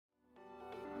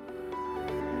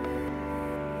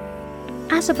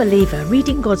As a believer,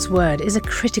 reading God's Word is a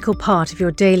critical part of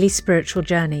your daily spiritual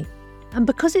journey. And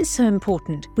because it's so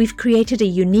important, we've created a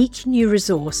unique new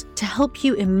resource to help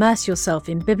you immerse yourself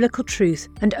in biblical truth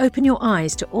and open your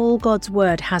eyes to all God's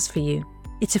Word has for you.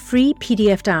 It's a free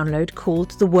PDF download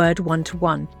called The Word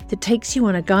 1-to-1 that takes you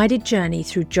on a guided journey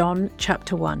through John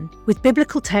chapter 1. With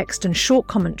biblical text and short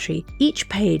commentary, each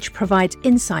page provides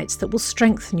insights that will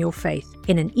strengthen your faith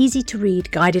in an easy-to-read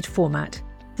guided format.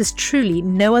 There's truly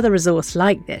no other resource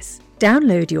like this.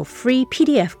 Download your free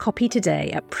PDF copy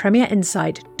today at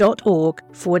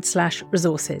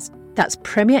premierinsight.org/resources. That's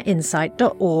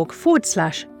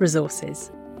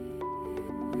premierinsight.org/resources.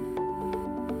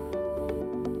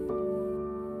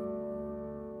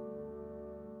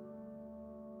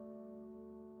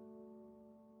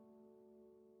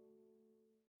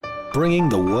 Bringing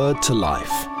the Word to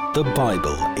life. The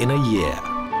Bible in a year.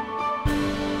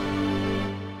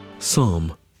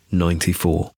 Psalm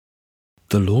 94.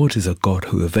 The Lord is a God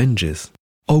who avenges.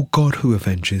 O God who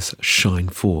avenges, shine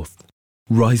forth.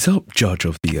 Rise up, Judge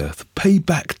of the earth. Pay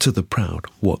back to the proud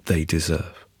what they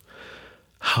deserve.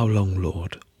 How long,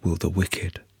 Lord, will the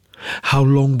wicked? How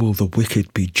long will the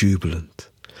wicked be jubilant?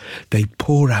 They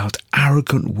pour out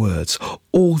arrogant words.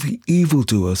 All the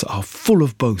evildoers are full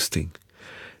of boasting.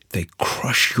 They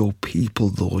crush your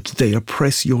people, Lord. They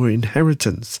oppress your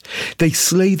inheritance. They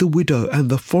slay the widow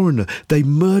and the foreigner. They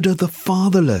murder the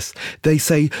fatherless. They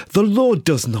say, the Lord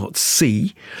does not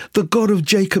see. The God of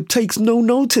Jacob takes no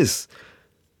notice.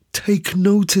 Take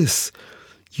notice,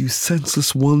 you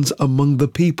senseless ones among the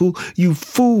people, you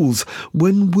fools.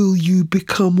 When will you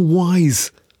become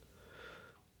wise?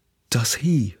 Does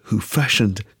he who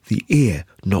fashioned the ear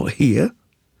not hear?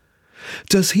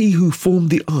 Does he who formed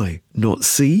the eye not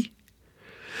see?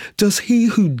 Does he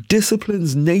who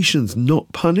disciplines nations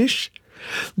not punish?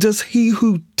 Does he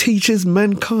who teaches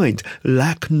mankind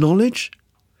lack knowledge?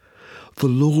 The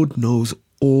Lord knows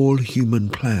all human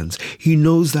plans. He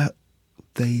knows that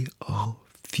they are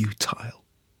futile.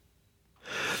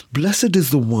 Blessed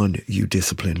is the one you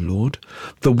discipline, Lord,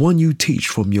 the one you teach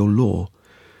from your law.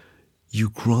 You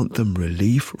grant them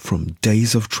relief from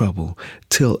days of trouble,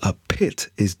 till a pit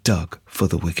is dug for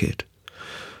the wicked.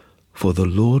 For the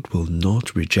Lord will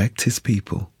not reject his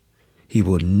people. He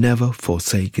will never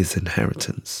forsake his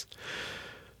inheritance.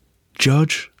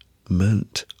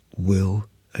 Judgment will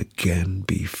again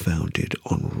be founded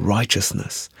on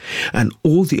righteousness, and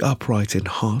all the upright in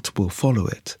heart will follow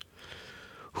it.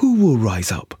 Who will rise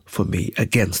up for me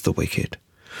against the wicked?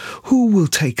 Who will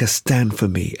take a stand for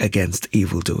me against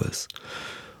evildoers?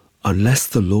 Unless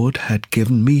the Lord had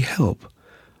given me help,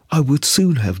 I would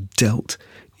soon have dealt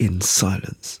in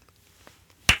silence.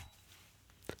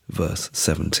 Verse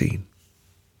 17.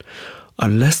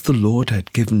 Unless the Lord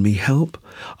had given me help,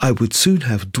 I would soon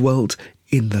have dwelt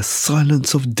in the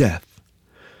silence of death.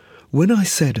 When I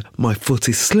said, my foot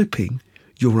is slipping,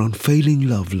 your unfailing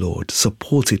love, Lord,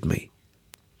 supported me.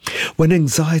 When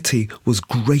anxiety was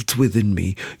great within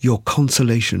me, your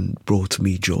consolation brought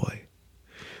me joy.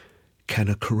 Can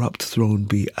a corrupt throne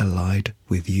be allied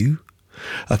with you?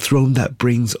 A throne that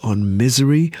brings on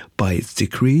misery by its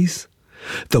decrees?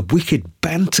 The wicked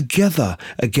band together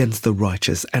against the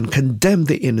righteous and condemn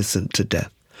the innocent to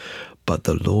death. But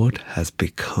the Lord has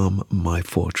become my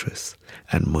fortress,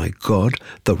 and my God,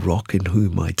 the rock in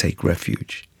whom I take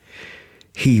refuge.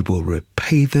 He will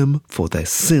repay them for their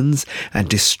sins and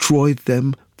destroy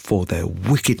them for their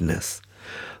wickedness.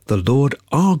 The Lord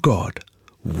our God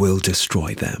will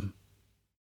destroy them.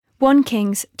 1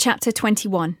 Kings chapter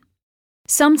 21.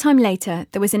 Sometime later,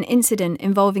 there was an incident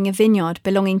involving a vineyard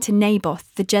belonging to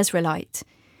Naboth the Jezreelite.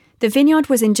 The vineyard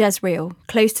was in Jezreel,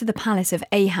 close to the palace of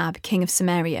Ahab, king of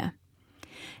Samaria.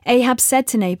 Ahab said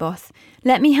to Naboth,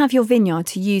 "Let me have your vineyard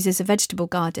to use as a vegetable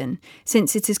garden,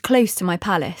 since it is close to my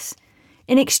palace.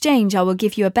 In exchange, I will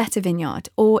give you a better vineyard,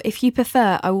 or if you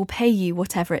prefer, I will pay you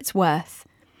whatever it's worth."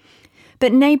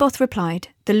 But Naboth replied,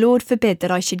 "The Lord forbid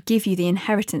that I should give you the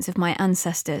inheritance of my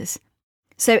ancestors."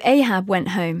 So Ahab went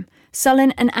home,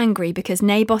 sullen and angry because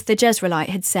Naboth the Jezreelite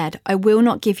had said, "I will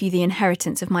not give you the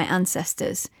inheritance of my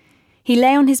ancestors." He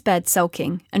lay on his bed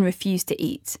sulking and refused to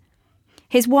eat.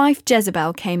 His wife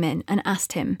Jezebel came in and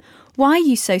asked him, "Why are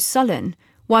you so sullen?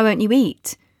 Why won't you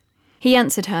eat?" He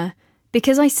answered her,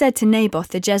 "Because I said to Naboth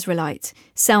the Jezreelite,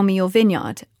 'Sell me your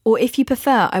vineyard,' or if you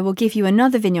prefer, I will give you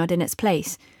another vineyard in its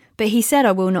place. But he said,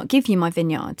 'I will not give you my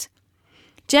vineyard.'"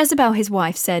 Jezebel his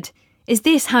wife said, "Is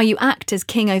this how you act as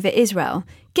king over Israel?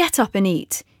 Get up and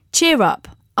eat. Cheer up,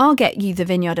 I'll get you the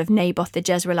vineyard of Naboth the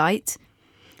Jezreelite."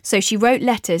 So she wrote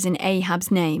letters in Ahab's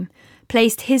name,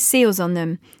 placed his seals on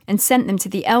them, and sent them to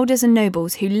the elders and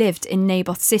nobles who lived in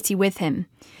Naboth's city with him.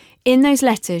 In those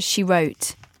letters she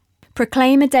wrote,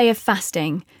 "Proclaim a day of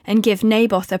fasting and give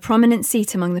Naboth a prominent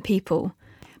seat among the people,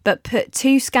 but put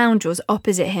 2 scoundrels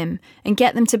opposite him and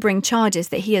get them to bring charges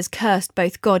that he has cursed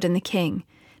both God and the king.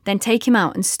 Then take him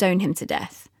out and stone him to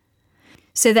death."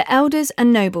 So the elders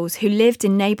and nobles who lived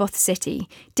in Naboth's city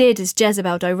did as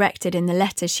Jezebel directed in the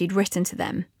letters she'd written to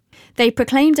them. They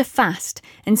proclaimed a fast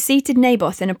and seated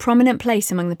Naboth in a prominent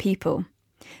place among the people.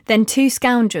 Then 2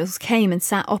 scoundrels came and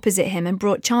sat opposite him and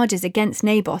brought charges against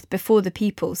Naboth before the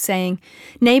people, saying,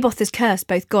 "Naboth has cursed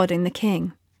both God and the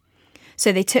king."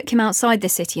 So they took him outside the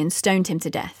city and stoned him to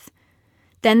death.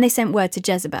 Then they sent word to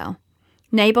Jezebel,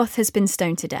 "Naboth has been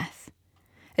stoned to death."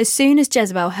 As soon as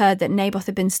Jezebel heard that Naboth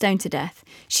had been stoned to death,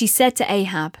 she said to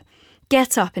Ahab,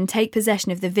 "Get up and take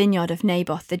possession of the vineyard of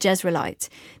Naboth the Jezreelite,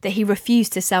 that he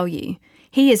refused to sell you.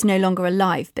 He is no longer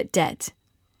alive, but dead."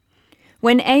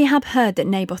 When Ahab heard that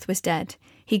Naboth was dead,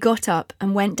 he got up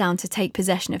and went down to take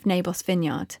possession of Naboth's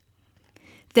vineyard.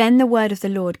 Then the word of the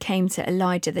Lord came to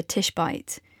Elijah the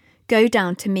Tishbite, "Go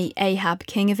down to meet Ahab,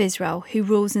 king of Israel, who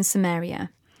rules in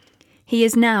Samaria. He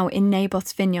is now in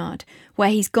Naboth's vineyard, where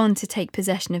he's gone to take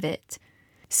possession of it.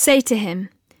 Say to him,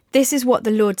 'This is what the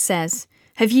Lord says.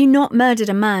 Have you not murdered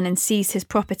a man and seized his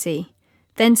property?'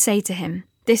 Then say to him,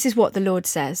 'This is what the Lord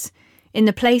says. In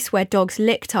the place where dogs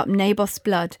licked up Naboth's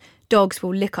blood, dogs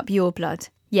will lick up your blood.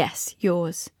 Yes,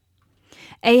 yours."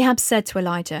 Ahab said to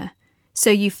Elijah, "So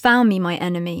you found me, my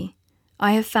enemy."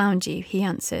 "I have found you," he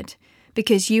answered,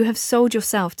 "because you have sold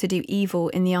yourself to do evil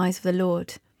in the eyes of the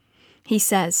Lord." He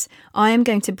says, "I am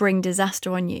going to bring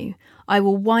disaster on you. I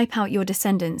will wipe out your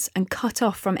descendants and cut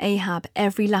off from Ahab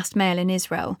every last male in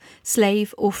Israel,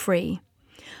 slave or free.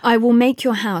 I will make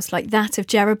your house like that of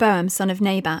Jeroboam son of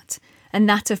Nebat, and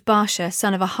that of Baasha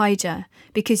son of Ahijah,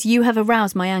 because you have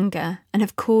aroused my anger and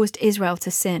have caused Israel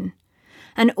to sin.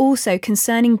 And also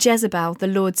concerning Jezebel, the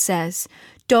Lord says,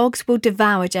 dogs will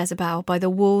devour Jezebel by the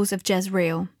walls of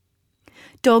Jezreel.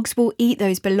 Dogs will eat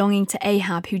those belonging to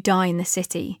Ahab who die in the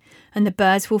city, and the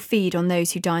birds will feed on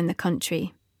those who die in the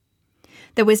country.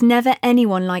 There was never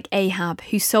anyone like Ahab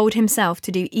who sold himself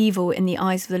to do evil in the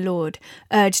eyes of the Lord,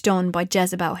 urged on by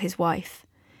Jezebel his wife.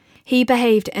 He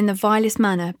behaved in the vilest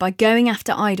manner by going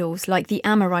after idols like the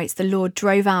Amorites the Lord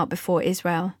drove out before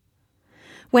Israel.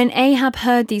 When Ahab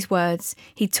heard these words,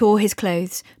 he tore his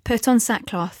clothes, put on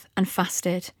sackcloth, and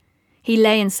fasted. He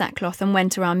lay in sackcloth and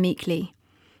went around meekly.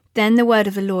 Then the word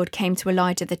of the Lord came to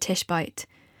Elijah the Tishbite.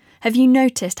 Have you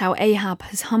noticed how Ahab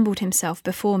has humbled himself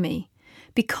before me?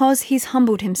 Because he's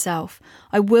humbled himself,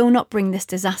 I will not bring this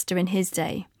disaster in his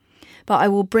day, but I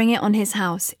will bring it on his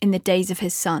house in the days of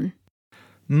his son.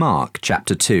 Mark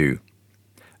chapter 2.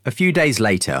 A few days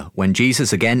later, when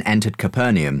Jesus again entered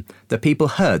Capernaum, the people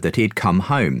heard that he had come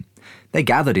home. They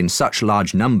gathered in such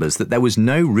large numbers that there was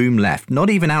no room left, not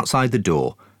even outside the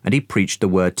door, and he preached the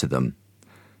word to them.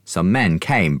 Some men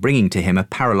came, bringing to him a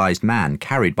paralyzed man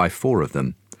carried by 4 of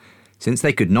them. Since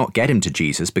they could not get him to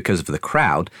Jesus because of the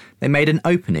crowd, they made an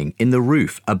opening in the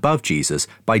roof above Jesus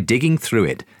by digging through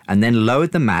it, and then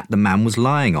lowered the mat the man was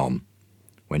lying on.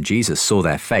 When Jesus saw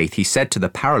their faith, he said to the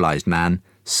paralyzed man,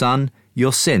 "Son,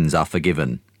 your sins are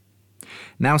forgiven."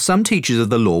 Now some teachers of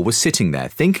the law were sitting there,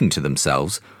 thinking to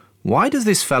themselves, "Why does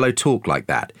this fellow talk like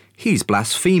that? He's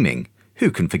blaspheming.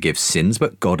 Who can forgive sins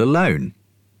but God alone?"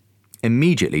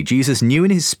 Immediately Jesus knew in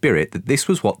his spirit that this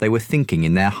was what they were thinking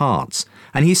in their hearts,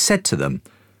 and he said to them,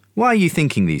 "Why are you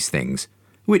thinking these things?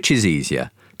 Which is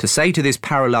easier, to say to this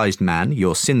paralyzed man,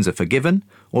 'Your sins are forgiven,'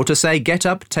 or to say, 'Get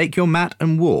up, take your mat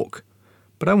and walk'?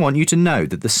 But I want you to know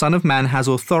that the Son of Man has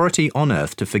authority on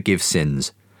earth to forgive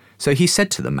sins." So he said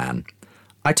to the man,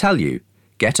 "I tell you,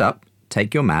 get up,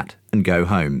 take your mat, and go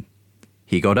home."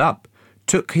 He got up,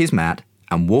 took his mat,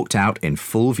 and walked out in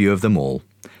full view of them all.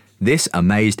 This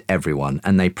amazed everyone,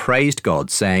 and they praised God,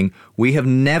 saying, "We have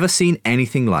never seen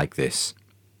anything like this."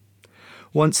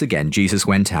 Once again Jesus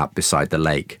went out beside the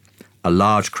lake. A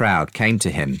large crowd came to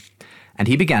him, and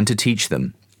he began to teach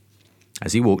them.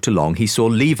 As he walked along, he saw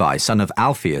Levi, son of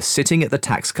Alphaeus, sitting at the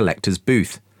tax collector's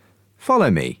booth. "Follow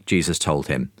me," Jesus told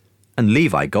him, and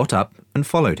Levi got up and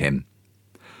followed him.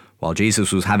 While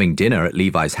Jesus was having dinner at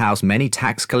Levi's house, many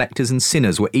tax collectors and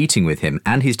sinners were eating with him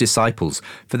and his disciples,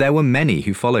 for there were many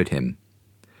who followed him.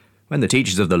 When the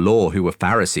teachers of the law, who were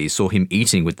Pharisees, saw him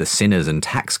eating with the sinners and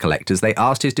tax collectors, they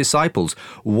asked his disciples,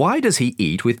 "Why does he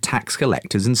eat with tax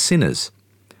collectors and sinners?"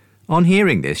 On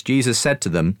hearing this, Jesus said to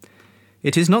them,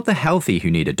 "It is not the healthy who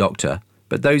need a doctor,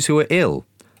 but those who are ill.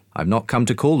 I've not come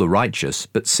to call the righteous,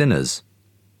 but sinners."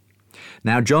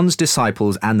 Now John's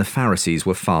disciples and the Pharisees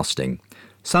were fasting.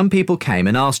 Some people came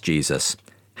and asked Jesus,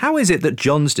 How is it that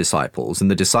John's disciples and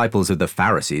the disciples of the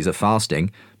Pharisees are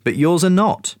fasting, but yours are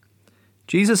not?"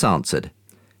 Jesus answered,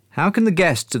 "How can the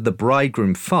guests of the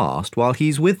bridegroom fast while he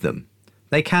is with them?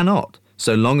 They cannot,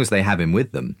 so long as they have him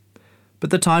with them. But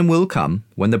the time will come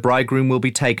when the bridegroom will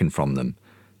be taken from them,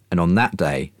 and on that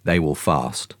day they will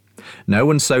fast. No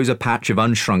one sews a patch of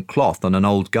unshrunk cloth on an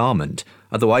old garment,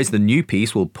 otherwise the new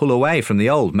piece will pull away from the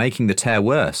old, making the tear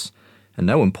worse. And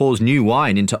no one pours new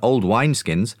wine into old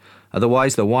wineskins,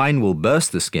 otherwise the wine will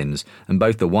burst the skins, and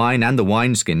both the wine and the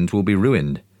wineskins will be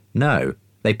ruined. No,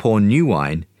 they pour new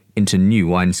wine into new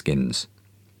wineskins."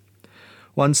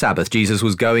 One Sabbath, Jesus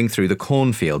was going through the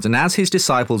cornfields, and as his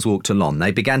disciples walked along,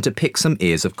 they began to pick some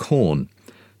ears of corn.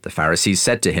 The Pharisees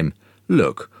said to him,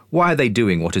 "Look, why are they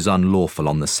doing what is unlawful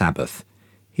on the Sabbath?"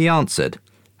 He answered,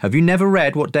 "Have you never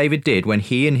read what David did when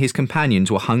he and his companions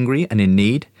were hungry and in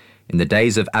need? In the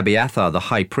days of Abiathar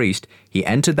the high priest, he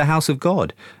entered the house of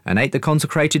God and ate the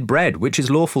consecrated bread, which is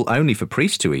lawful only for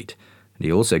priests to eat, and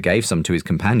he also gave some to his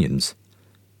companions.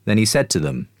 Then he said to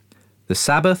them, 'The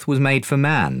Sabbath was made for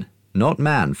man, not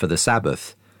man for the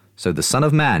Sabbath. So the Son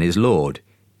of Man is Lord,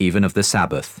 even of the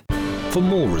Sabbath.'" For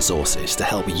more resources to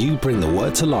help you bring the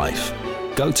word to life,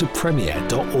 go to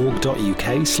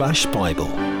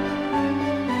premier.org.uk/Bible.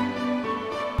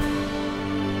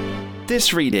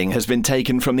 This reading has been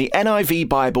taken from the NIV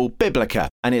Bible Biblica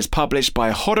and is published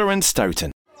by Hodder and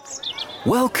Stoughton.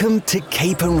 Welcome to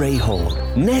Capernwray Hall,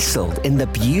 nestled in the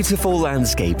beautiful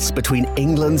landscapes between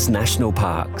England's national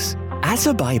parks. As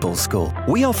a Bible school,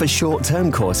 we offer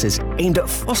short-term courses aimed at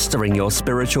fostering your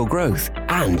spiritual growth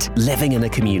and living in a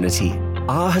community.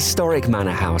 Our historic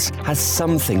manor house has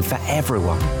something for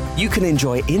everyone. You can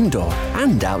enjoy indoor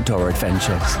and outdoor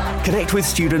adventures, connect with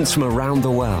students from around the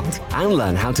world, and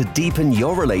learn how to deepen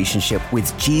your relationship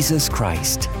with Jesus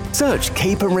Christ. Search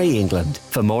Capernwray England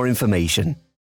for more information.